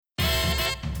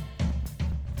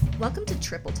Welcome to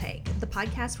Triple Take, the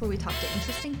podcast where we talk to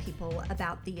interesting people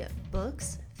about the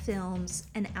books, films,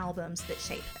 and albums that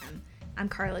shape them. I'm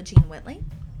Carla Jean Whitley.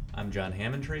 I'm John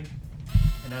Hammontree.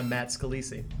 And I'm Matt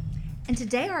Scalisi. And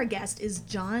today our guest is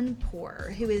John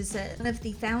Poor, who is one of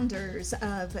the founders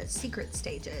of Secret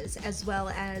Stages, as well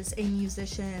as a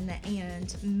musician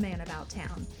and man about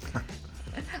town.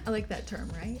 I like that term,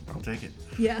 right? I'll take it.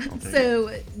 Yeah.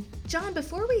 So, John,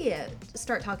 before we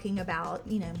start talking about,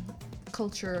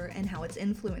 culture and how it's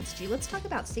influenced you, let's talk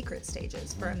about Secret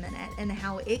Stages for a minute and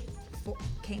how it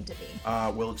came to be.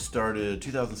 Well, it started,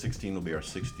 2016 will be our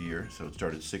sixth year, so it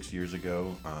started 6 years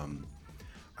ago.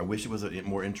 I wish it was a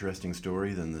more interesting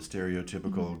story than the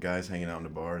stereotypical guys hanging out in a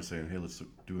bar and saying, hey, let's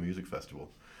do a music festival.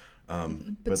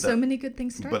 But so many good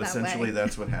things start that way. But essentially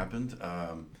that's what happened.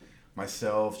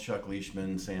 Myself, Chuck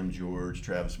Leishman, Sam George,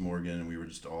 Travis Morgan, we were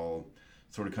just all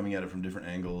sort of coming at it from different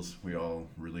angles. We all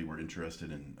really were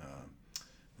interested in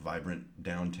vibrant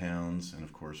downtowns and,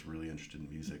 of course, really interested in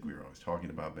music. We were always talking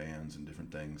about bands and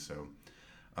different things. So,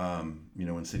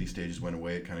 when City Stages went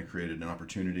away, it kind of created an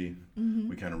opportunity.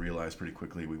 We kind of realized pretty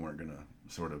quickly we weren't going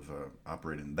to sort of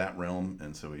operate in that realm,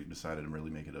 and so we decided to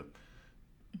really make it a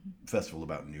festival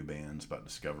about new bands, about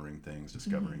discovering things,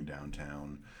 discovering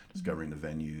downtown, discovering the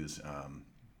venues.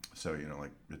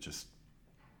 It just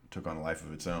took on a life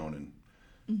of its own. And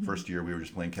first year we were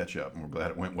just playing catch up, and we're glad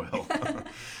it went well.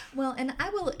 Well, and I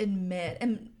will admit,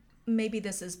 and maybe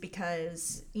this is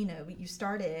because, you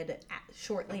started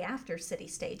shortly after City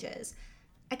Stages.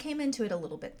 I came into it a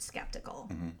little bit skeptical.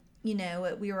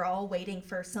 We were all waiting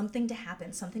for something to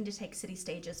happen, something to take City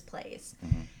Stages' place.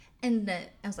 And I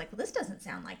was like, well, this doesn't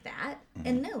sound like that.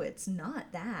 And no, it's not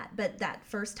that. But that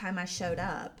first time I showed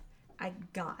up, I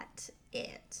got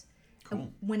it. Cool.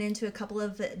 I went into a couple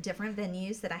of different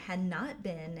venues that I had not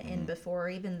been in before,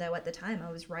 even though at the time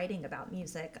I was writing about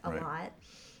music a lot.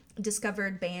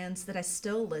 Discovered bands that I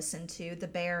still listen to. The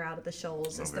Bear Out of the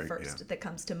Shoals is the first that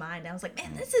comes to mind. I was like,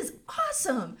 man, this is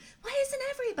awesome. Why isn't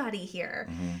everybody here?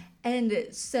 And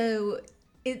so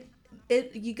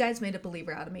you guys made a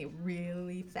believer out of me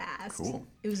really fast. Cool.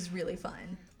 It was really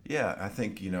fun. Yeah, I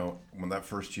think, when that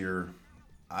first year,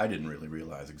 I didn't really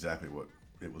realize exactly what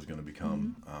it was going to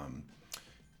become.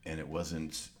 And it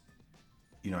wasn't,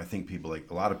 I think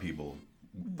a lot of people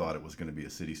thought it was going to be a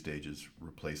City Stages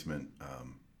replacement.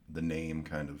 The name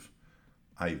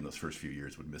I even those first few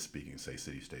years would misspeak and say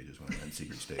City Stages when I meant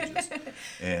Secret Stages.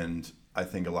 And I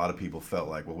think a lot of people felt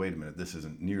like, well, wait a minute, this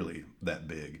isn't nearly that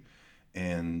big.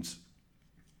 And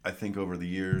I think over the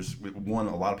years, one,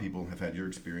 a lot of people have had your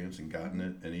experience and gotten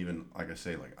it. And even, like I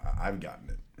say, I've gotten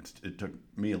it. It took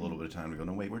me a little bit of time to go,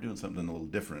 no, wait, we're doing something a little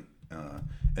different.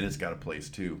 And it's got a place,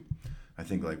 too. I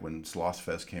think, when Sloss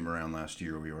Fest came around last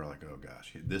year, we were like, oh,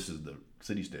 gosh, this is the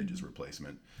City Stages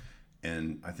replacement.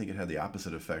 And I think it had the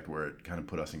opposite effect where it kind of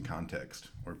put us in context,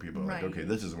 where people are like, okay,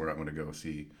 this is where I'm going to go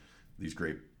see these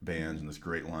great bands and this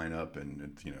great lineup, and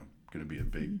it's, going to be a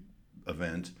big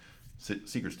event.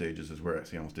 Secret Stages is where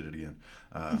I almost did it again.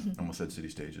 Almost said City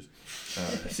Stages.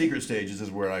 Secret Stages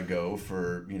is where I go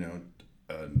for,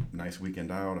 a nice weekend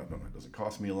out. It doesn't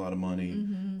cost me a lot of money,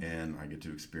 and I get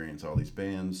to experience all these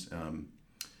bands.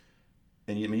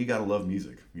 And you got to love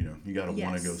music. You got to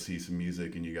want to go see some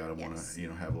music, and you got to want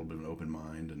to, have a little bit of an open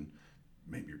mind. And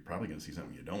maybe you're probably going to see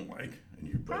something you don't like, and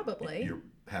you're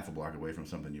half a block away from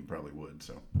something you probably would.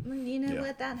 So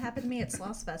what? That happened to me at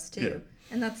Sloss Fest too,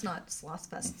 and that's not Sloss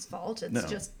Fest's fault. It's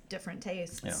just different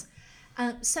tastes.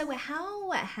 Yeah. So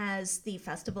how has the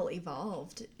festival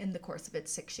evolved in the course of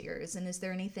its 6 years, and is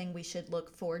there anything we should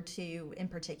look forward to in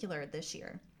particular this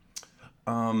year?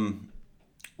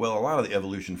 Well, a lot of the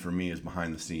evolution for me is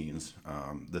behind the scenes.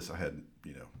 I had,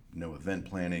 no event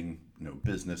planning, no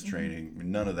business training,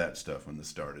 none of that stuff when this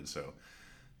started. So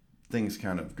things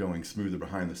kind of going smoother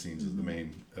behind the scenes is the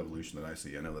main evolution that I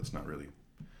see. I know that's not really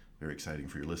very exciting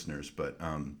for your listeners, but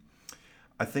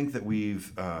I think that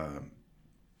we've,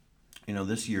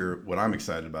 this year, what I'm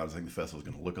excited about is I think the festival is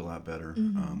going to look a lot better.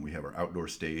 We have our outdoor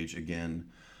stage again.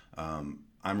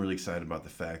 I'm really excited about the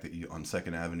fact that on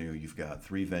 2nd Avenue, you've got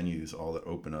 3 venues, all that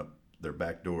open up their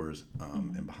back doors,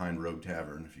 and behind Rogue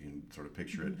Tavern, if you can sort of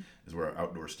picture it, is where our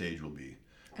outdoor stage will be.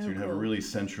 So you're going to have a really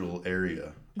central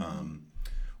area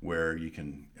where you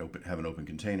can have an open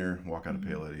container, walk out of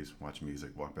Pale Eddie's, watch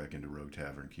music, walk back into Rogue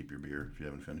Tavern, keep your beer if you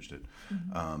haven't finished it.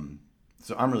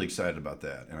 So I'm really excited about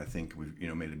that, and I think we've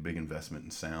made a big investment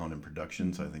in sound and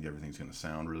production, so I think everything's going to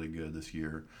sound really good this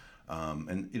year.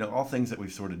 And all things that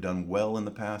we've sort of done well in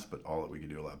the past, but all that we can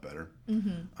do a lot better.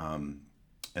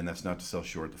 And that's not to sell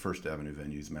short the First Avenue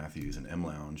venues, Matthews and M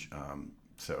Lounge.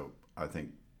 So I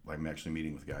think I'm actually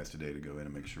meeting with guys today to go in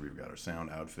and make sure we've got our sound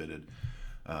outfitted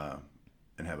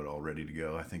and have it all ready to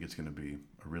go. I think it's going to be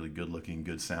a really good-looking,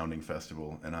 good-sounding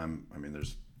festival, and I'm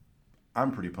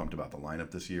pretty pumped about the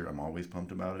lineup this year. I'm always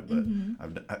pumped about it,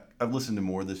 but I've listened to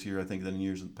more this year, I think, than in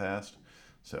years past.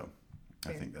 So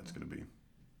I think that's going to be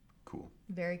cool.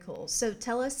 Very cool. So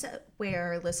tell us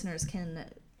where listeners can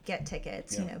get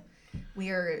tickets. Yeah.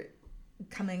 We are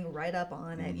coming right up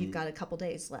on it. You've got a couple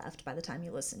days left by the time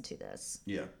you listen to this.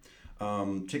 Yeah.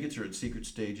 Tickets are at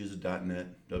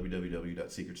secretstages.net,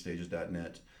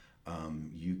 www.secretstages.net.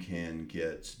 You can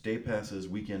get day passes,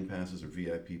 weekend passes, or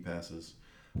VIP passes.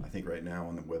 I think right now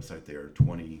on the website they are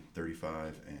 $20,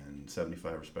 $35, and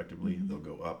 $75 respectively. They'll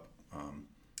go up.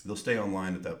 They'll stay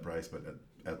online at that price, but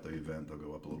at the event they'll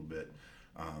go up a little bit.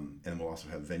 And we'll also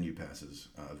have venue passes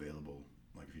available.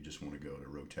 Like if you just want to go to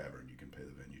Rogue Tavern, you can pay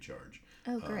the venue charge.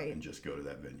 Oh, great. And just go to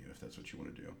that venue if that's what you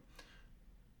want to do.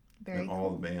 Very and cool. all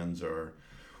the bands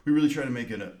we really try to make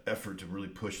an effort to really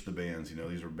push the bands.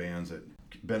 These are bands that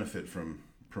benefit from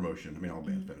promotion. I mean, all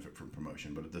bands benefit from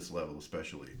promotion, but at this level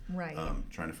especially. Right.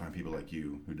 Trying to find people like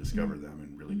you who discover them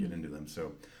and really get into them.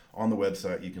 So on the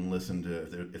website, you can listen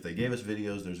to, if they gave us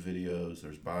videos, there's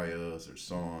bios, there's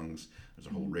songs, there's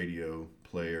a whole radio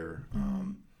player.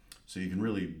 So you can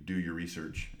really do your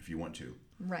research if you want to.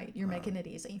 Right. You're making it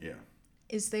easy. Yeah.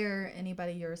 Is there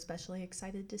anybody you're especially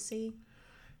excited to see?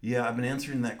 Yeah, I've been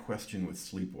answering that question with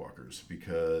Sleepwalkers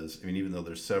because, even though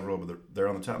there's several, but they're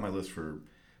on the top of my list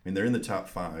they're in the top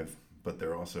 5, but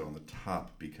they're also on the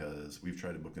top because we've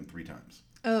tried to book them 3 times.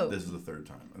 Oh. This is the 3rd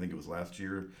time. I think it was last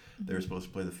year they were supposed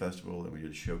to play the festival, and we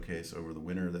did a showcase over the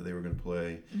winter that they were going to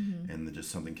play, and then just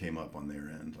something came up on their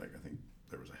end. Like, I think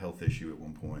there was a health issue at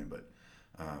one point, but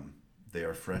they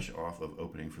are fresh off of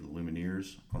opening for the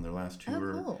Lumineers on their last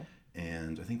tour. Oh, cool.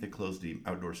 And I think they closed the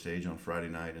outdoor stage on Friday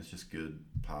night. It's just good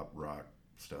pop rock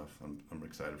stuff. I'm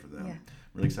excited for them. Yeah.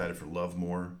 Really excited for Love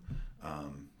More,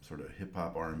 sort of hip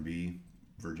hop R&B,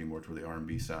 verging more toward the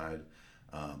R&B side.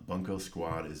 Bunko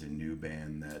Squad is a new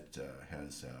band that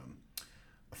has a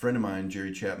friend of mine,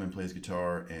 Jerry Chapman, plays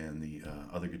guitar, and the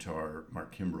other guitar,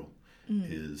 Mark Kimbrell,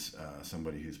 is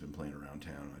somebody who's been playing around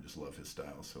town. I just love his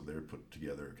style. So they're put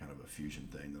together kind of a fusion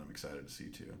thing that I'm excited to see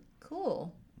too.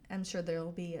 Cool. I'm sure there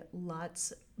will be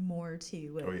lots more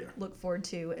to look forward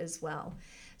to as well.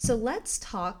 So let's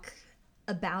talk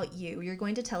about you. You're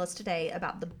going to tell us today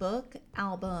about the book,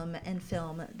 album, and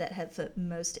film that have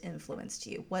most influenced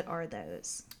you. What are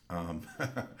those? I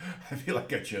feel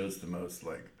like I chose the most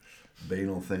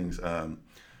banal things. I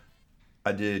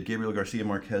did Gabriel Garcia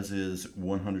Marquez's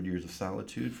 100 Years of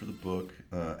Solitude for the book.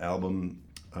 Album,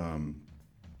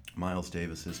 Miles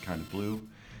Davis's Kind of Blue.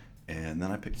 And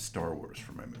then I picked Star Wars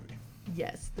for my movie.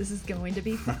 Yes, this is going to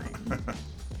be fun.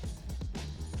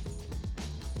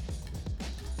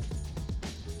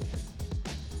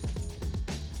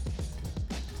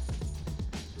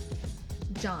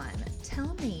 John,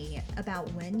 tell me about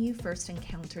when you first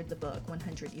encountered the book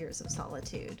 100 Years of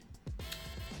Solitude.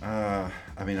 I'm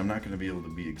not going to be able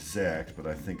to be exact, but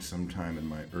I think sometime in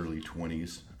my early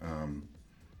 20s,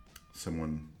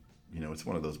 someone, it's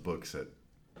one of those books that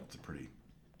it's a pretty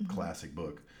classic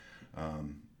book.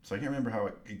 So I can't remember how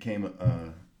it came,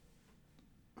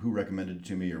 who recommended it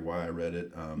to me or why I read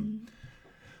it.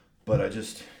 But I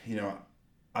just, it's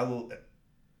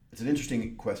an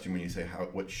interesting question when you say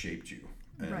what shaped you.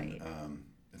 And, right.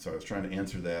 And so I was trying to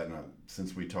answer that, and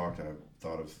since we talked, I've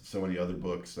thought of so many other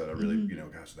books that I really,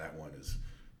 gosh, that one is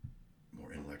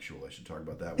more intellectual. I should talk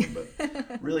about that one.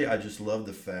 But really, I just love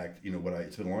the fact,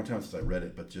 it's been a long time since I read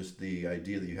it, but just the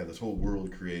idea that you have this whole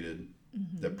world created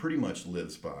that pretty much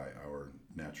lives by our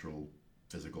natural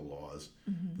physical laws.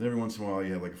 Then every once in a while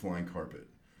you have like a flying carpet,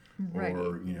 right.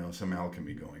 or some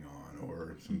alchemy going on,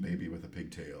 or some baby with a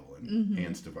pigtail and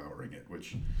ants devouring it,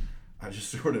 which I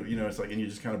just sort of it's like, and you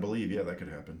just kind of believe that could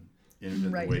happen in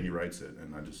right. the way he writes it.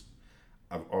 And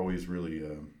I've always really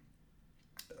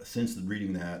since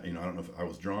reading that, I don't know if I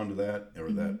was drawn to that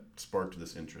or that sparked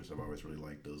this interest. I've always really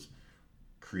liked those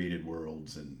created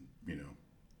worlds and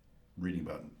reading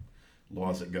about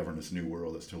laws that govern this new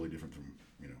world that's totally different from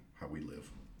how we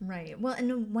live. Right. Well,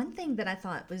 and one thing that I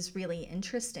thought was really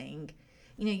interesting,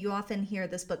 you often hear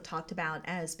this book talked about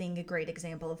as being a great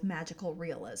example of magical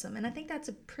realism, and I think that's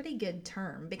a pretty good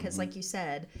term because like you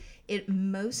said, it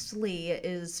mostly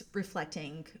is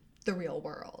reflecting the real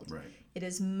world. Right. It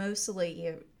is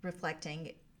mostly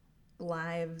reflecting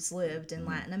lives lived in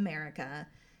Latin America,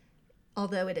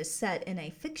 although it is set in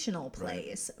a fictional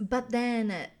place. Right. But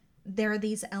then there are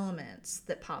these elements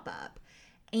that pop up.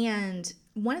 And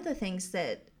one of the things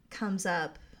that comes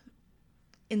up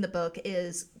in the book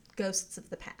is ghosts of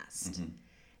the past.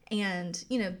 And,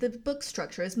 the book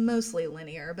structure is mostly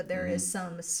linear, but there is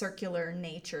some circular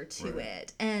nature to Right.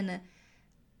 it. And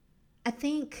I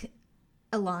think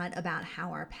a lot about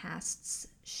how our pasts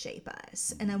shape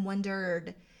us. And I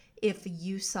wondered if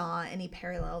you saw any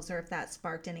parallels or if that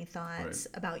sparked any thoughts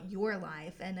about your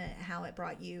life and how it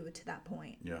brought you to that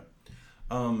point. Yeah.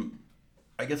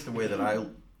 I guess the way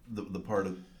that the part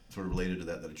of sort of related to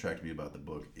that attracted me about the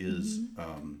book is,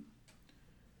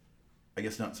 I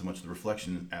guess not so much the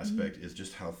reflection aspect, is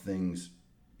just how things,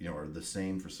 are the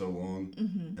same for so long,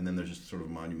 and then there's just sort of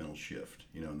a monumental shift,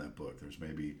 in that book. There's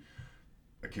maybe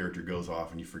a character goes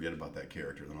off and you forget about that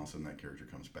character, then all of a sudden that character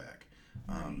comes back.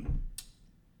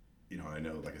 I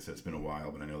know, like I said, it's been a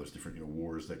while, but I know there's different,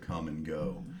 wars that come and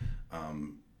go.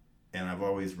 And I've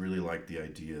always really liked the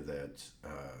idea that,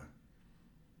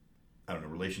 I don't know,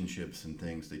 relationships and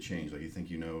things, they change. Like you think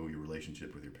your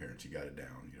relationship with your parents, you got it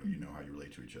down. You know how you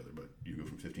relate to each other, but you go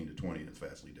from 15 to 20 and it's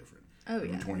vastly different. Oh,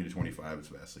 yeah. From 20 to 25, it's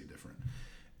vastly different.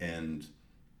 And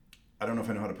I don't know if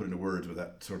I know how to put into words, but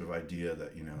that sort of idea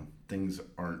that, things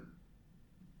aren't,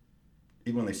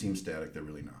 even when they seem static, they're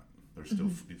really not. There's still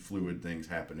fluid things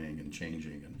happening and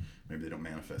changing, and maybe they don't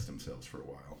manifest themselves for a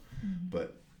while.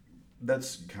 But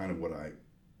that's kind of what I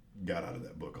got out of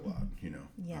that book a lot,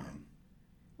 Yeah.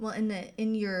 Well,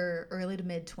 in your early to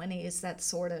mid 20s, that's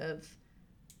sort of,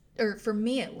 or for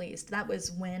me at least, that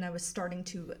was when I was starting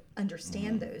to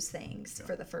understand those things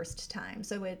for the first time.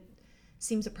 So it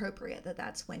seems appropriate that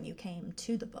that's when you came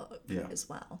to the book as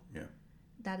well. Yeah.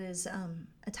 That is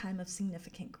a time of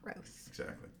significant growth.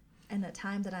 Exactly. And a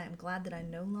time that I am glad that I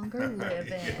no longer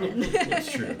live in. That's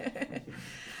true.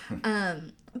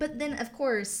 But then, of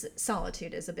course,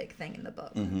 solitude is a big thing in the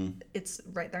book. It's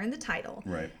right there in the title.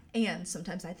 Right. And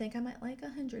sometimes I think I might like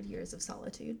 100 years of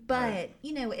solitude. But,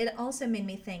 it also made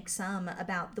me think some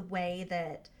about the way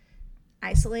that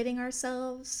isolating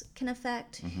ourselves can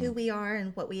affect who we are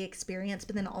and what we experience,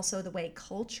 but then also the way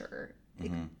culture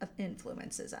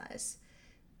influences us.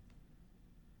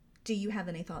 Do you have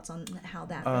any thoughts on how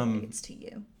that relates to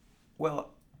you?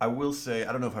 Well, I will say,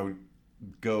 I don't know if I would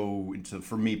go into,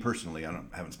 for me personally, I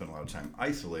haven't spent a lot of time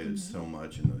isolated so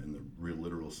much in the real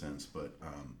literal sense, but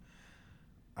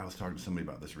I was talking to somebody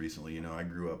about this recently. I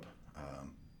grew up,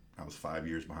 I was 5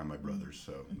 years behind my brothers,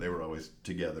 so they were always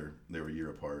together. They were a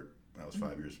year apart. I was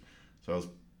 5 years. So I was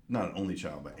not an only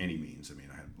child by any means. I mean,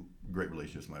 I had great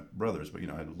relationships with my brothers, but,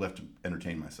 I had left to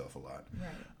entertain myself a lot.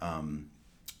 Right.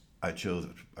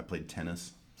 I played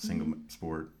tennis, single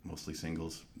sport, mostly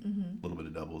singles, a little bit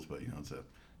of doubles, but it's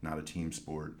not a team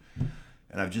sport.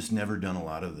 And I've just never done a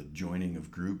lot of the joining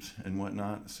of groups and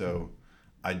whatnot. So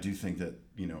I do think that,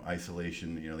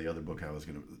 isolation, the other book I was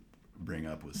going to bring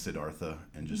up was Siddhartha,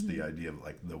 and just the idea of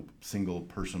like the single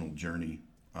personal journey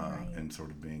and sort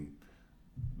of being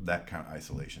that kind of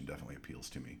isolation definitely appeals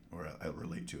to me, or I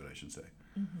relate to it, I should say.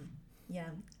 Yeah.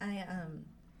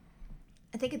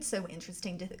 I think it's so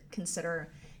interesting to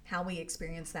consider how we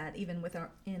experience that even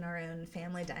in our own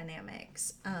family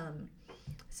dynamics.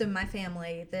 So my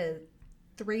family, the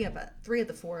three of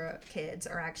the four kids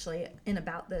are actually in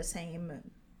about the same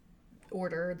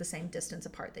order, the same distance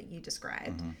apart that you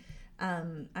described.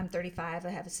 I'm 35. I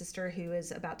have a sister who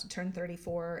is about to turn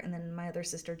 34, and then my other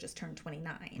sister just turned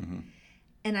 29.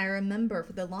 And I remember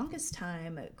for the longest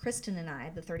time, Kristen and I,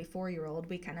 the 34-year-old,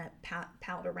 we kind of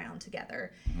palled around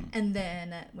together. And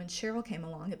then when Cheryl came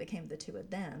along, it became the two of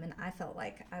them. And I felt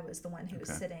like I was the one who was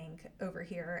sitting over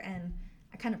here. And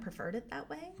I kind of preferred it that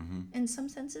way in some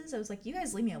senses. I was like, you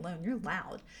guys leave me alone. You're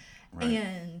loud. Right.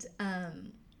 And,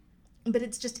 but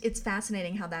it's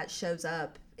fascinating how that shows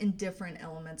up in different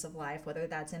elements of life, whether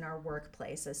that's in our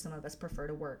workplace, as some of us prefer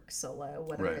to work solo,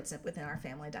 whether it's within our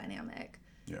family dynamic.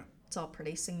 Yeah. It's all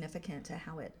pretty significant to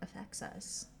how it affects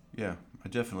us. Yeah, I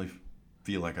definitely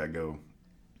feel like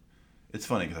it's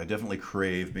funny because I definitely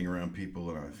crave being around people,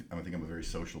 and I think I'm a very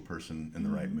social person in the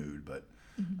right mood, but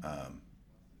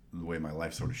the way my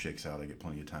life sort of shakes out, I get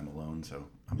plenty of time alone, so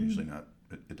I'm usually not,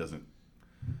 it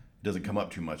doesn't come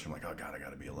up too much. I'm like, oh God, I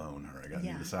got to be alone, or I got to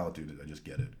need the solitude. I just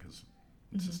get it because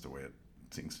it's just the way it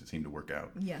seemed to work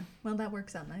out. Yeah, well, that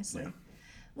works out nicely. Yeah.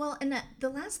 Well, and the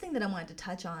last thing that I wanted to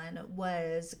touch on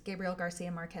was Gabriel Garcia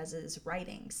Marquez's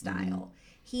writing style.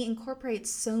 He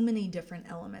incorporates so many different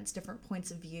elements, different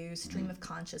points of view, stream of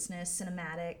consciousness,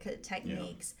 cinematic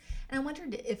techniques. And I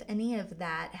wondered if any of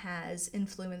that has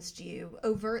influenced you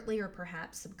overtly or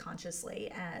perhaps subconsciously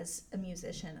as a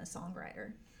musician, a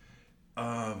songwriter.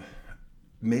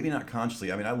 Maybe not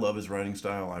consciously. I mean, I love his writing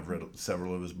style. I've read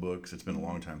several of his books. It's been a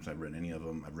long time since I've read any of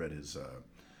them. I've read his...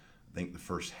 I think the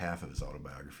first half of his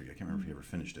autobiography. I can't remember if he ever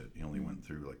finished it. He only went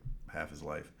through like half his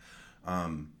life.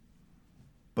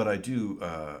 but I do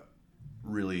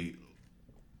really,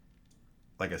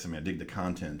 like I said, I dig the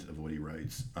content of what he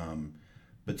writes.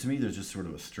 But to me, there's just sort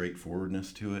of a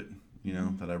straightforwardness to it,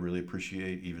 that I really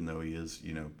appreciate, even though he is,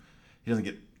 he doesn't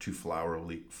get too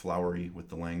flowery with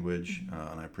the language,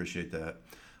 and I appreciate that.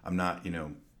 I'm not,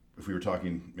 if we were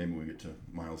talking, maybe when we get to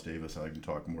Miles Davis, I can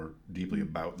talk more deeply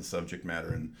about the subject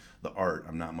matter and the art.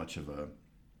 I'm not much of a,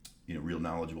 real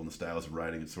knowledgeable in the styles of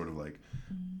writing. It's sort of like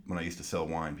when I used to sell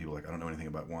wine, people were like, I don't know anything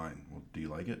about wine. Well, do you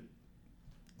like it?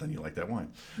 Then you like that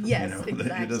wine. Yes,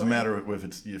 exactly. It doesn't matter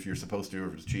if you're supposed to or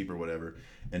if it's cheap or whatever.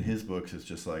 And his books, it's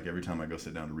just like every time I go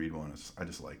sit down to read one, I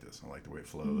just like this. I like the way it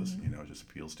flows. It just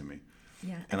appeals to me.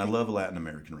 Yeah. And I love Latin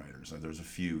American writers. There's a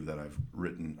few that I've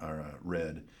written or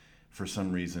read. For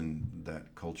some reason,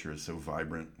 that culture is so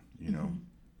vibrant,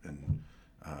 and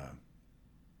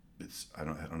it's I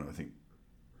don't know. I think,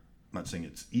 I'm not saying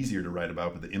it's easier to write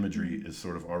about, but the imagery is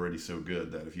sort of already so good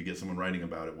that if you get someone writing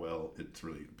about it well, it's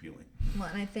really appealing. Well,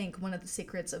 and I think one of the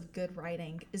secrets of good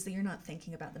writing is that you're not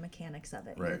thinking about the mechanics of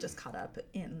it. Right. You're just caught up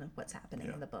in what's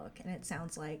happening in the book. And it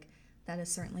sounds like that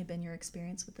has certainly been your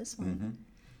experience with this one.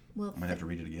 Well, I might have to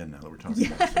read it again now that we're talking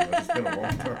about it so much. It's been a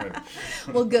long time.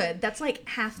 Well, good. That's like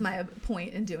half my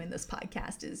point in doing this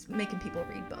podcast is making people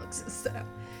read books. So,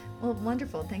 well,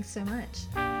 wonderful. Thanks so much.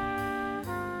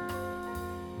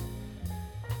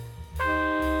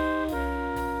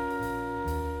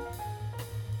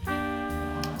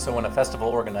 So when a festival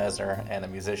organizer and a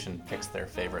musician picks their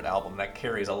favorite album, that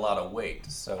carries a lot of weight.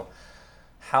 So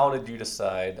how did you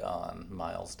decide on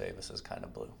Miles Davis's Kind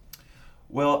of Blue?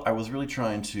 Well, I was really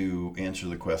trying to answer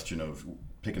the question of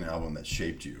pick an album that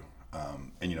shaped you.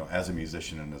 And as a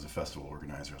musician and as a festival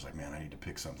organizer, I was like, man, I need to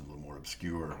pick something a little more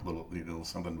obscure,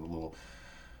 something a little,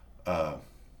 I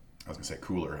was gonna say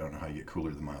cooler. I don't know how you get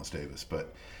cooler than Miles Davis,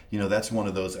 but that's one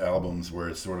of those albums where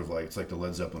it's sort of like, it's like the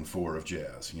Led Zeppelin 4 of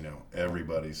jazz.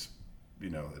 Everybody's,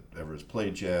 that ever has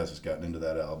played jazz has gotten into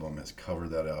that album, has covered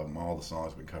that album. All the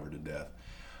songs have been covered to death.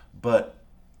 But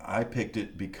I picked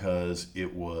it because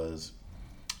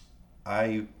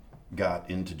I got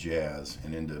into jazz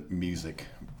and into music,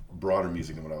 broader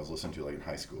music than what I was listening to like in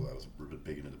high school. I was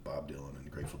big into Bob Dylan and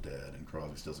Grateful Dead and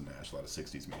Crosby, Stills and Nash, a lot of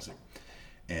 60s music.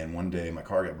 And one day my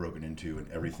car got broken into and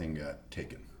everything got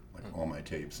taken. Like all my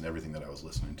tapes and everything that I was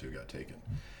listening to got taken.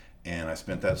 And I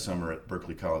spent that summer at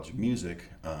Berklee College of Music.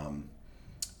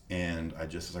 And I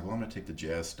just was like, well, I'm going to take the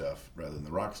jazz stuff rather than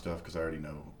the rock stuff because I already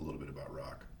know a little bit about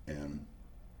rock. And,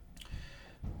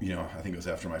 I think it was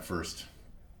after my first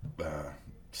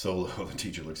solo, the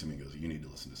teacher looks at me and goes, you need to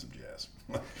listen to some jazz.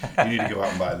 You need to go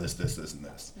out and buy this, this, this, and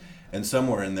this. And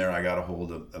somewhere in there, I got a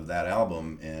hold of that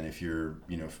album. And if you're,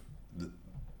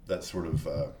 that sort of,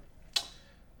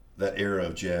 that era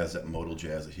of jazz, that modal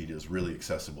jazz that he does, really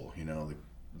accessible.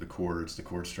 The chords, the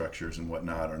chord structures and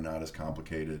whatnot are not as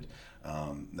complicated.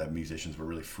 That musicians were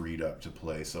really freed up to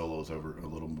play solos over a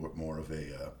little bit more of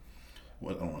a,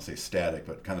 I don't want to say static,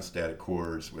 but kind of static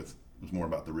chords it was more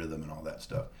about the rhythm and all that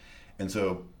stuff. And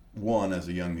so, one, as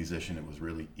a young musician, it was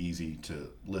really easy to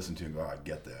listen to and go, I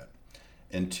get that.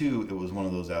 And two, it was one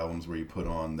of those albums where you put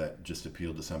on that just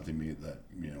appealed to something that,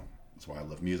 that's why I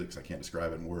love music, because I can't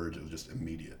describe it in words. It was just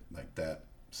immediate. Like, that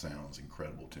sounds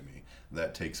incredible to me.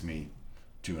 That takes me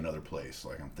to another place.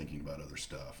 Like, I'm thinking about other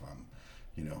stuff.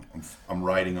 I'm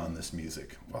writing on this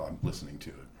music while I'm listening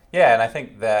to it. Yeah, and I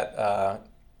think that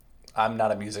I'm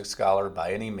not a music scholar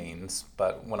by any means,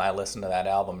 but when I listen to that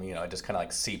album, it just kind of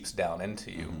like seeps down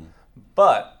into you. Mm-hmm.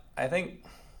 But I think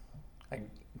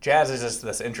jazz is just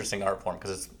this interesting art form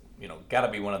because it's got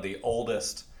to be one of the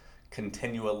oldest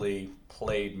continually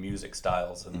played music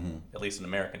styles in at least in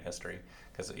American history,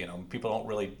 because people don't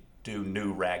really do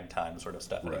new ragtime sort of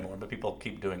stuff anymore, but people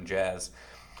keep doing jazz.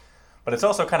 But it's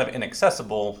also kind of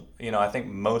inaccessible. I think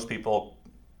most people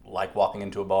like walking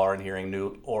into a bar and hearing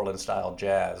New Orleans style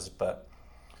jazz, but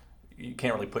you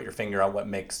can't really put your finger on what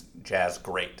makes jazz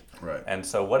great. Right. And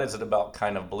so what is it about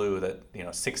Kind of Blue that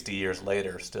 60 years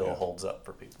later still holds up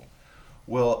for people?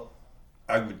 Well,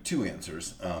 I would two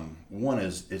answers. One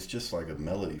is it's just like a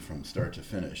melody from start to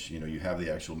finish. You have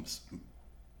the actual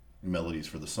melodies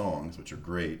for the songs, which are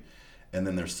great, and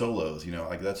then there's solos.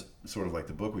 That's sort of like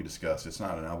the book we discussed. It's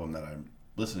not an album that I'm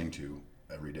listening to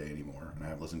every day anymore, and I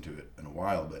haven't listened to it in a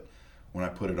while, but when I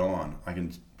put it on, I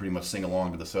can pretty much sing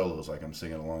along to the solos like I'm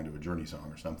singing along to a Journey song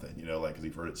or something, because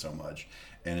you've heard it so much,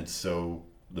 and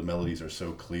the melodies are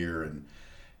so clear, and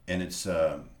it's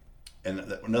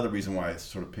another reason why I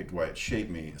sort of picked why it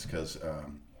shaped me is because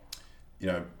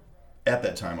at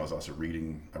that time I was also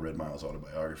I read Miles'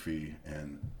 autobiography,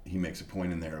 and he makes a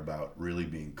point in there about really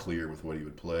being clear with what he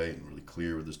would play and really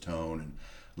clear with his tone, and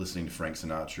listening to Frank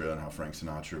Sinatra and how Frank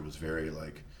Sinatra was very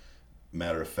like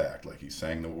matter of fact, like he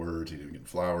sang the words, he didn't get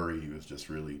flowery, he was just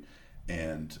really,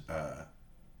 and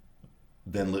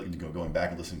then going back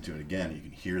and listening to it again, you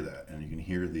can hear that, and you can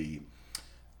hear the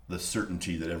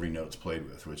certainty that every note's played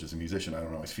with. Which as a musician, I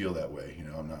don't always feel that way. You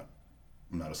know, I'm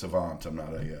not a savant. I'm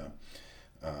not a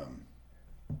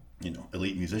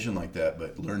elite musician like that.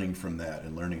 But learning from that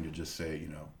and learning to just say,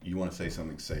 you want to say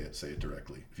something, say it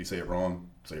directly. If you say it wrong,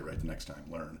 say it right the next time.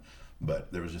 Learn.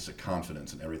 But there was just a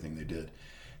confidence in everything they did.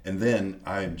 And then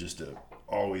I am just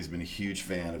always been a huge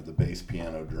fan of the bass,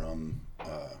 piano, drum,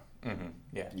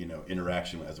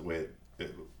 interaction as the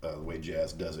way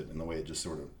jazz does it, and the way it just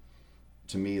sort of,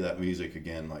 to me, that music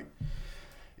again, like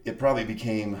it probably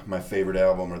became my favorite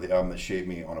album, or the album that shaped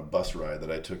me, on a bus ride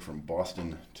that I took from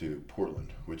Boston to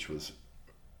Portland, which was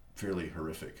fairly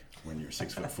horrific when you're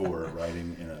 6'4"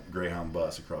 riding in a Greyhound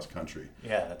bus across country.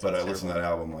 Yeah, but I listened to that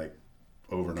album like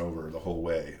over and over the whole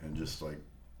way, and just like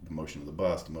the motion of the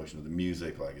bus, the motion of the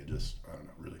music, like it just, I don't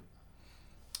know, really,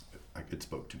 it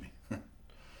spoke to me.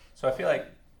 So I feel like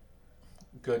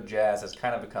good jazz has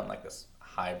kind of become like this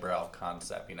highbrow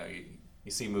concept.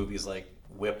 You see movies like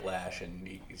Whiplash, and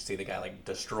you see the guy like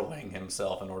destroying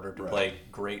himself in order to play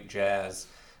great jazz.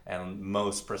 And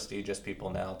most prestigious people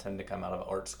now tend to come out of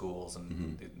art schools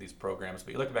and these programs.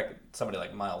 But you look back at somebody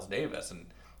like Miles Davis, and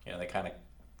they kind of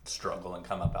struggle and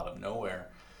come up out of nowhere.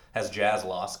 Has jazz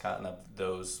lost kind of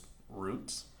those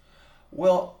roots?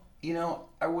 Well,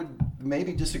 I would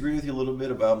maybe disagree with you a little bit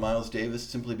about Miles Davis,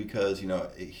 simply because, I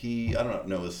don't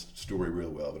know his story real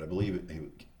well, but I believe he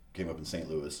came up in St.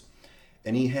 Louis,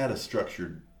 and he had a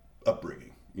structured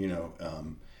upbringing,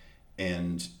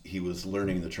 and he was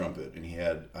learning the trumpet, and he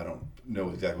had, I don't know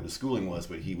exactly what his schooling was,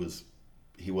 but he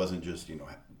wasn't just,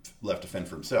 left to fend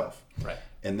for himself. Right.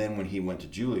 And then when he went to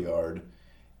Juilliard,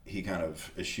 he kind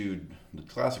of eschewed the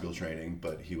classical training,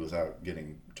 but he was out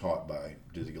getting taught by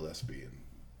Dizzy Gillespie and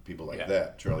people like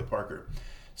that, Charlie Parker.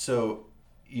 So,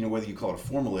 whether you call it a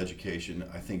formal education,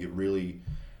 I think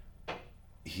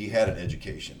he had an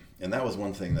education. And that was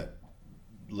one thing that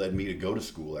led me to go to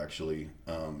school, actually,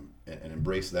 and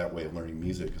embrace that way of learning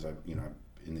music, because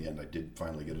in the end, I did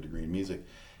finally get a degree in music,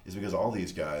 is because all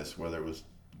these guys,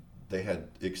 they had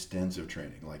extensive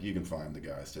training. Like, you can find the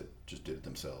guys that just did it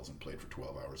themselves and played for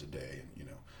 12 hours a day, and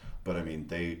but I mean,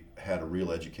 they had a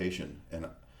real education. And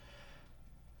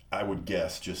I would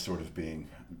guess, just sort of being,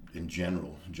 in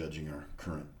general, judging our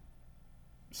current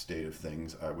state of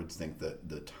things, I would think that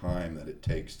the time that it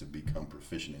takes to become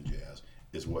proficient in jazz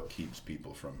is what keeps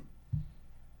people from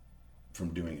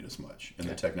doing it as much. And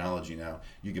the technology now,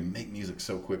 you can make music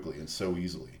so quickly and so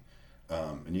easily,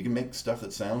 and you can make stuff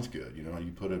that sounds good.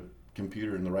 You put a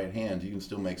computer in the right hand, you can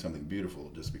still make something beautiful.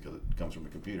 Just because it comes from a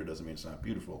computer doesn't mean it's not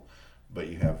beautiful. But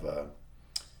you have the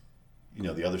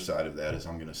other side of that is,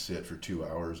 I'm going to sit for 2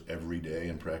 hours every day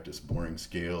and practice boring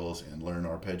scales and learn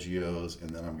arpeggios, and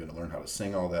then I'm going to learn how to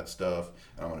sing all that stuff,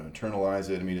 and I'm going to internalize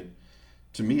it. I mean,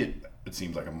 to me, it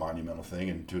seems like a monumental thing,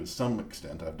 and to some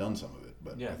extent, I've done some of it.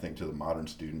 But I think to the modern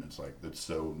student, it's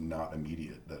so not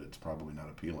immediate that it's probably not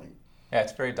appealing. Yeah,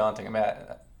 it's very daunting. I mean,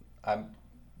 I'm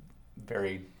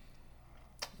very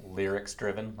lyrics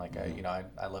driven. Like,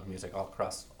 I love music all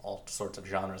across all sorts of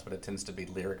genres, but it tends to be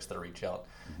lyrics that reach out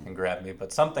and grab me.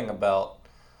 But something about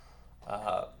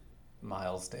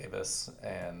Miles Davis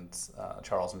and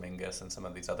Charles Mingus and some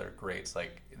of these other greats,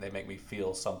 like, they make me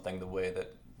feel something the way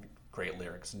that great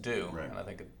lyrics do. Right. And I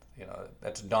think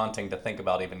that's daunting to think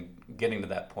about even getting to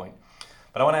that point.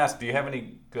 But I want to ask, do you have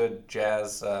any good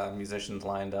jazz musicians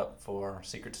lined up for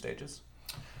Secret Stages?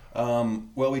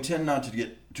 Well, we tend not to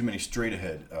get too many straight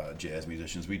ahead jazz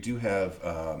musicians. We do have,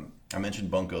 I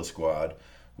mentioned Bunko Squad,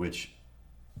 which,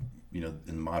 in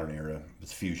the modern era,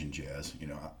 it's fusion jazz.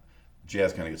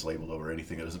 Jazz kind of gets labeled over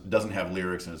anything that doesn't have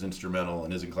lyrics and is instrumental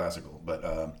and isn't classical.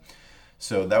 But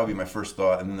so that would be my first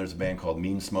thought. And then there's a band called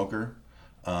Mean Smoker,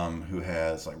 who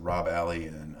has like Rob Alley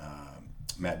and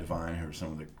Matt Devine, who are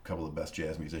some of the couple of the best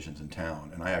jazz musicians in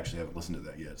town. And I actually haven't listened to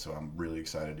that yet, so I'm really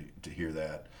excited to hear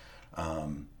that.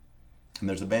 And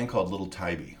there's a band called Little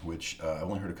Tybee, which I've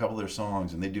only heard a couple of their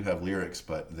songs, and they do have lyrics,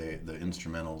 but the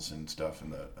instrumentals and stuff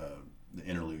and the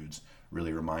interludes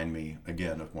really remind me,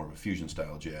 again, of more of a fusion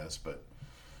style jazz, but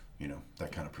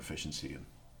that kind of proficiency.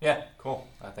 Yeah, cool.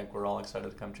 I think we're all excited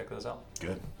to come check those out.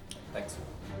 Good. Thanks.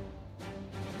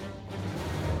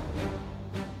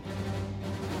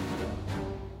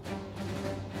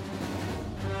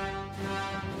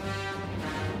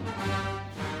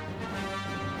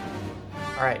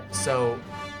 All right, so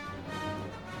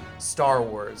Star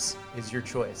Wars is your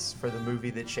choice for the movie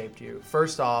that shaped you.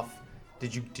 First off,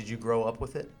 did you grow up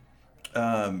with it?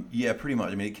 Yeah, pretty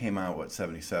much. I mean, it came out,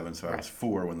 77, so I Right. was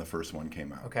 4 when the first one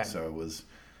came out. Okay. So it was,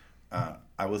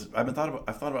 I've thought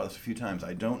about this a few times.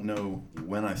 I don't know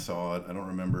when I saw it. I don't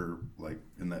remember, like,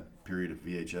 in that period if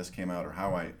VHS came out or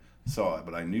how I saw it,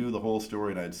 but I knew the whole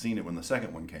story and I'd seen it when the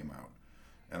second one came out.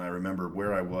 And I remember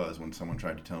where I was when someone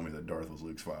tried to tell me that Darth was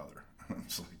Luke's father. I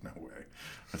was like, no way.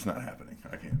 That's not happening.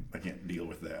 I can't deal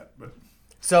with that. But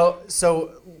So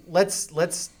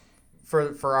let's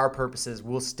for our purposes,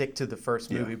 we'll stick to the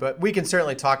first movie, Yeah. but we can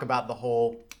certainly talk about the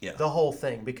whole Yeah.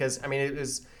 thing, because I mean it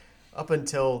was up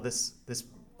until this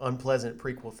unpleasant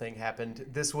prequel thing happened.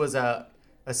 This was a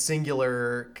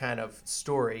singular kind of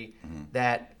story Mm-hmm.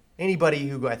 that anybody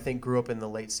who I think grew up in the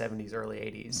late 70s, early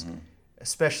 80s,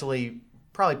 especially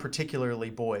probably particularly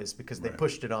boys, because they Right.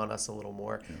 pushed it on us a little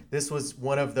more. This was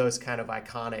one of those kind of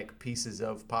iconic pieces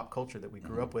of pop culture that we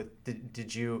grew up with.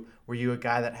 Were you a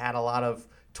guy that had a lot of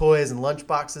toys and lunch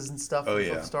boxes and stuff Oh of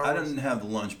yeah, Star I Wars? didn't have the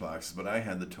lunchbox, but I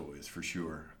had the toys for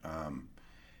sure.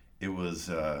 It was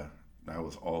I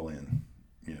was all in,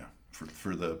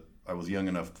 for the. I was young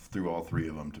enough through all 3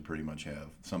 of them to pretty much have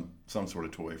some sort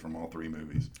of toy from all 3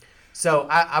 movies. So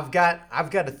I've got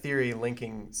a theory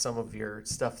linking some of your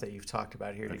stuff that you've talked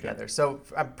about here together. So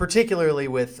particularly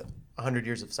with 100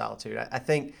 Years of Solitude, I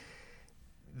think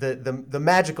the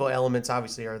magical elements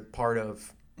obviously are part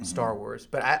of Star Wars,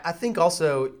 but I think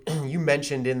also you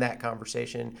mentioned in that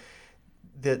conversation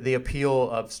the appeal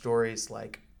of stories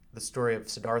like the story of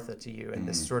Siddhartha to you, and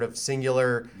this sort of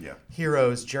singular Yeah.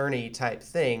 hero's journey type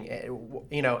thing,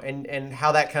 and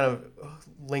how that kind of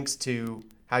links to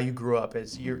how you grew up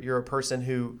as you're a person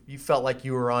who you felt like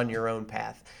you were on your own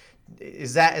path.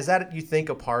 Is that you think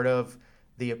a part of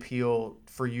the appeal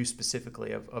for you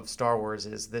specifically of Star Wars,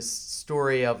 is this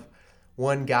story of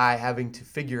one guy having to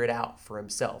figure it out for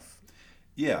himself?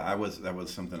 Yeah, that was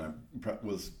something I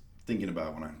was thinking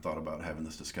about when I thought about having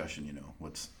this discussion.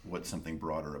 What's something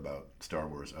broader about Star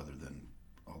Wars other than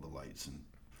all the lights and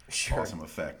Sure. awesome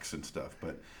effects and stuff.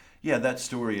 But yeah, that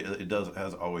story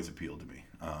has always appealed to me.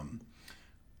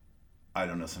 I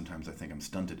don't know. Sometimes I think I'm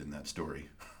stunted in that story.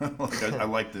 I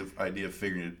like the idea of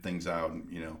figuring things out,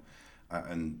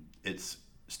 and it's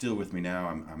still with me now.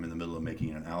 I'm in the middle of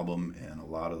making an album, and a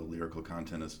lot of the lyrical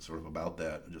content is sort of about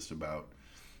that, just about,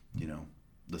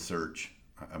 the search.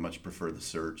 I much prefer the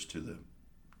search to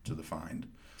the find,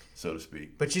 so to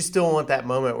speak. But you still want that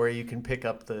moment where you can pick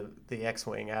up the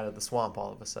X-wing out of the swamp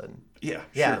all of a sudden. Yeah,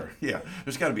 Yeah. sure. Yeah,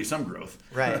 there's got to be some growth.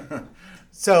 Right.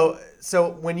 So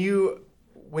when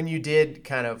you did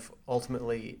kind of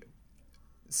ultimately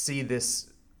see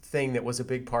this thing that was a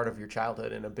big part of your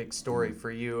childhood and a big story for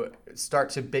you start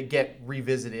to get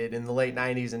revisited in the late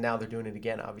 90s, and now they're doing it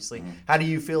again, obviously. How do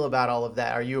you feel about all of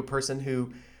that? Are you a person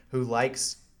who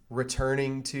likes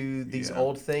returning to these Yeah.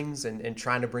 old things and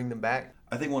trying to bring them back?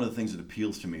 I think one of the things that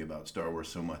appeals to me about Star Wars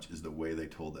so much is the way they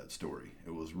told that story.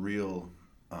 It was real.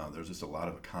 There's just a lot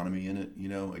of economy in it.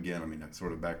 Again, I mean,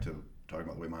 sort of back to talking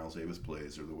about the way Miles Davis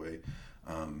plays or the way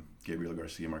Gabriel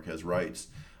Garcia Marquez writes.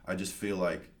 I just feel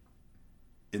like,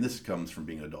 and this comes from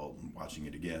being an adult and watching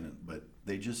it again, but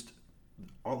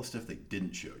all the stuff they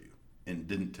didn't show you and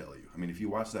didn't tell you. I mean, if you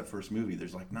watch that first movie,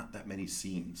 there's like not that many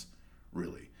scenes,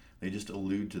 really. They just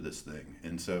allude to this thing.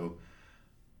 And so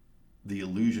the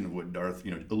illusion of what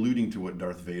alluding to what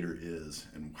Darth Vader is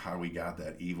and how he got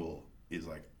that evil is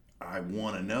like, I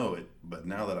want to know it, but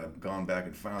now that I've gone back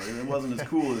and found it wasn't as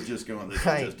cool as just going, this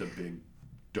Right. is just a big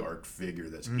dark figure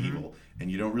that's evil,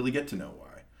 and you don't really get to know why.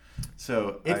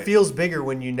 So It feels bigger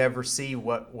when you never see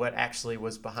what actually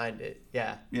was behind it.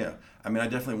 Yeah. Yeah, I mean, I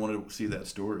definitely wanted to see that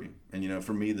story, and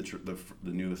for me, the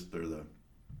newest or the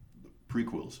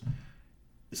prequels,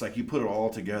 it's like you put it all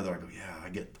together. I go,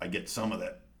 yeah, I get some of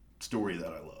that story that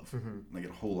I love. And I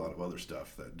get a whole lot of other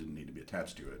stuff that didn't need to be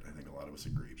attached to it. I think a lot of us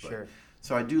agree. But, Sure.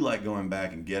 So I do like going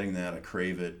back and getting that. I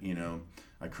crave it.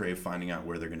 I crave finding out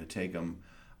where they're going to take them.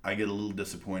 I get a little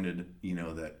disappointed.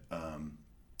 That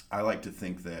I like to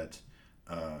think that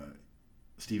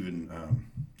Stephen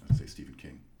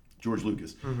King, George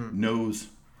Lucas knows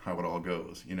how it all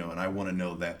goes. And I want to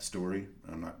know that story.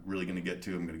 I'm not really going to get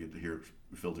to. I'm going to get to hear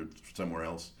it filtered somewhere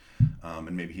else.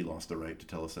 And maybe he lost the right to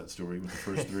tell us that story with the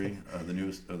first 3, the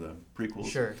newest, the prequels.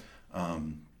 Sure.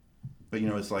 But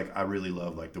it's like I really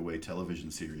love like the way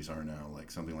television series are now.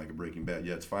 Like something like a Breaking Bad.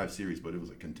 Yeah, it's 5 series, but it was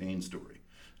a contained story.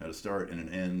 It had a start and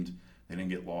an end. They didn't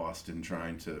get lost in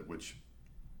trying to, which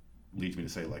leads me to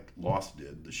say like Lost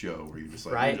did, the show, where you're just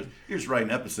like, Right. you're just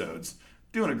writing episodes,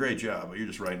 doing a great job, but you're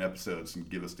just writing episodes and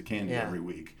give us the candy Yeah. every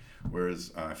week.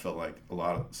 Whereas I felt like a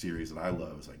lot of series that I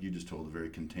love is like you just told a very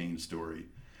contained story,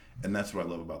 and that's what I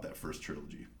love about that first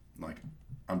trilogy. Like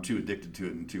I'm too addicted to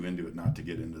it and too into it not to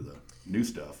get into the new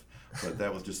stuff. But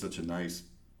that was just such a nice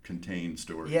contained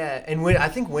story. Yeah, and I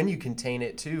think when you contain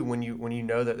it too, when you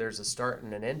know that there's a start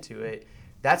and an end to it,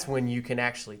 that's when you can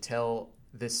actually tell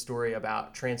this story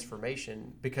about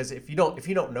transformation. Because if you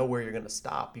don't know where you're going to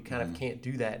stop, you kind of can't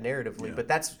do that narratively. Yeah. But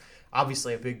that's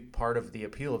obviously a big part of the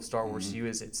appeal of Star Wars to you,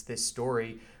 is it's this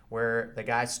story where the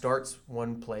guy starts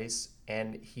one place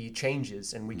and he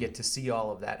changes, and we get to see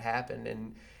all of that happen.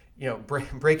 And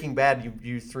Breaking Bad,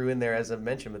 you threw in there as I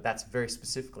mentioned, but that's very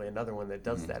specifically another one that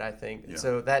does that, I think. Yeah.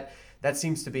 So that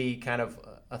seems to be kind of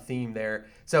a theme there.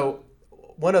 So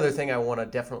one other thing I want to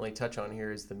definitely touch on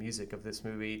here is the music of this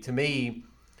movie. To me,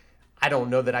 I don't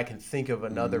know that I can think of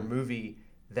another movie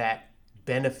that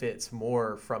benefits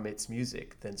more from its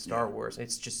music than Star Wars.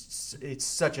 It's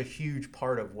such a huge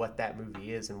part of what that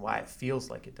movie is and why it feels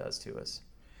like it does to us.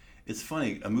 It's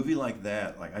funny, a movie like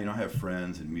that, like I have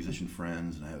friends and musician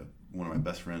friends, and I have one of my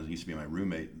best friends who used to be my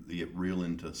roommate. They get real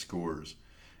into scores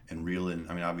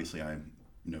and obviously I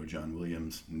know John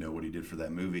Williams, know what he did for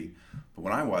that movie, but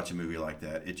when I watch a movie like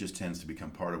that, it just tends to become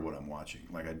part of what I'm watching.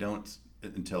 Like I don't,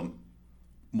 until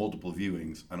multiple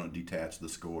viewings, I don't detach the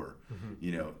score,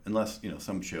 unless,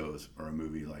 some shows or a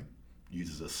movie like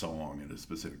uses a song in a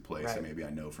specific place that maybe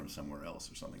I know from somewhere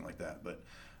else or something like that. But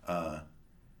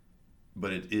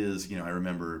it is, I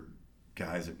remember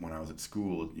guys when I was at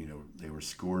school, they were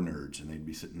score nerds, and they'd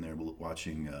be sitting there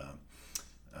watching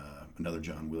another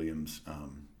John Williams,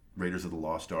 Raiders of the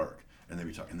Lost Ark, and they'd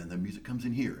be talking, and then the music comes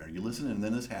in here, and you listen, and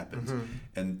then this happens.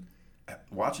 And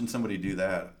watching somebody do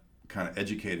that kind of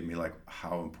educated me, like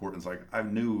how important, it's like I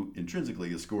knew intrinsically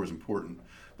the score is important,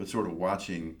 but sort of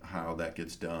watching how that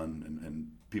gets done, and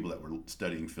people that were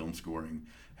studying film scoring,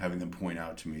 having them point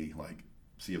out to me, like,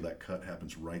 see if that cut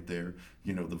happens right there.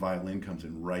 The violin comes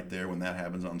in right there when that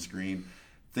happens on screen.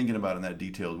 Thinking about it in that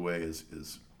detailed way is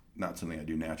not something I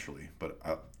do naturally, but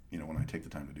when I take the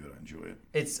time to do it, I enjoy it.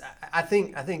 I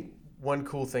think one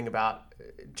cool thing about,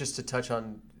 just to touch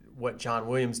on what John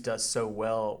Williams does so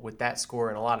well with that score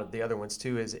and a lot of the other ones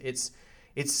too, is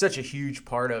it's such a huge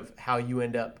part of how you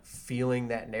end up feeling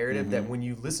that narrative, that when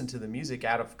you listen to the music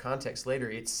out of context later,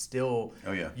 it's still,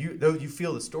 you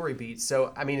feel the story beats.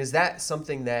 So, is that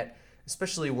something that,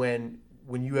 especially when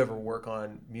you ever work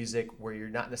on music where you're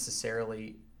not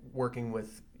necessarily working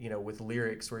with, with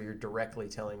lyrics, where you're directly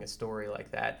telling a story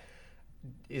like that,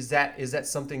 is that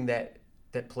something that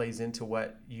plays into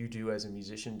what you do as a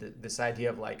musician? This idea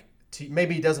of like,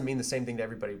 maybe it doesn't mean the same thing to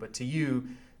everybody, but to you,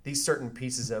 these certain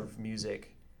pieces of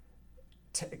music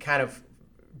kind of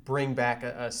bring back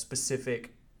a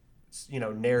specific,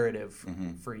 narrative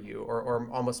for you, or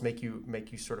almost make you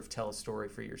sort of tell a story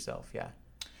for yourself. Yeah.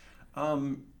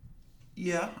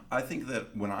 Yeah, I think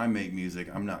that when I make music,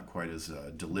 I'm not quite as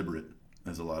deliberate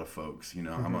as a lot of folks.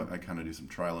 I kind of do some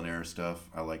trial and error stuff.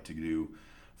 I like to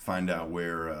find out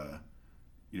where,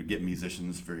 get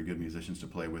very good musicians to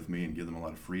play with me and give them a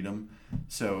lot of freedom.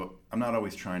 So I'm not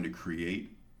always trying to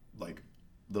create like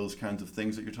those kinds of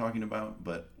things that you're talking about,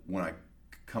 but when I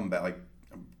come back, like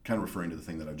I'm kind of referring to the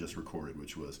thing that I just recorded,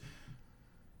 which was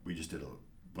we just did a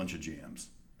bunch of jams,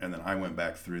 and then I went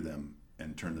back through them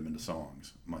and turned them into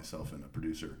songs, myself and a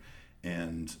producer,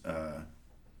 and it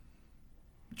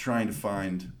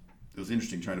was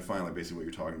interesting trying to find like basically what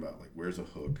you're talking about, like where's a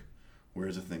hook,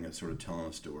 where's a thing that's sort of telling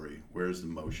a story, where's the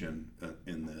motion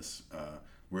in this,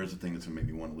 where's the thing that's going to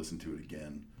make me want to listen to it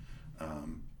again.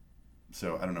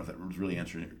 So I don't know if that was really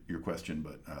answering your question,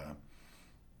 but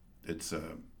it's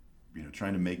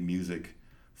trying to make music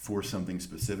for something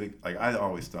specific. Like I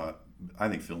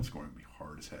think film scoring would be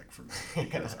hard as heck for me,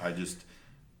 because I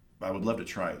would love to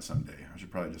try it someday. I should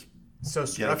probably just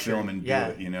get a film and do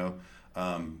it,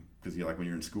 because like when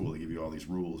you're in school, they give you all these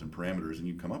rules and parameters, and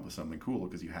you come up with something cool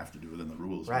because you have to do it in the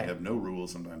rules. Right. When you have no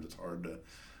rules, sometimes it's hard to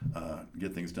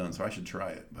get things done. So I should try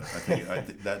it, but I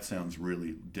think that sounds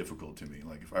really difficult to me.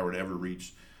 Like if I were to ever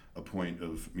reach a point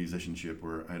of musicianship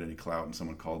where I had any clout and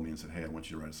someone called me and said, "Hey, I want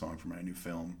you to write a song for my new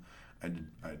film," I'd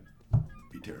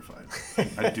be terrified.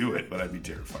 I'd do it, but I'd be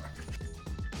terrified.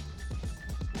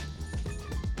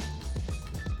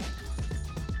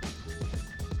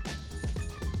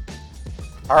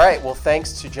 All right, well,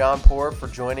 thanks to John Poor for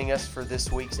joining us for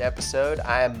this week's episode.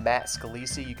 I am Matt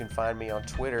Scalisi. You can find me on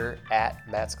Twitter at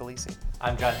Matt Scalisi.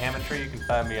 I'm John Hammontree. You can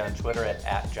find me on Twitter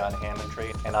at John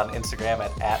Hammontree, and on Instagram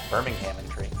at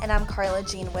Birminghammontree. And I'm Carla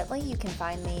Jean Whitley. You can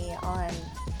find me on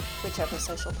whichever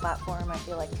social platform I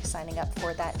feel like signing up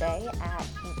for that day at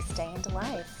Ink Stained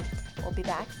Life. We'll be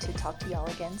back to talk to y'all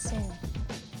again soon.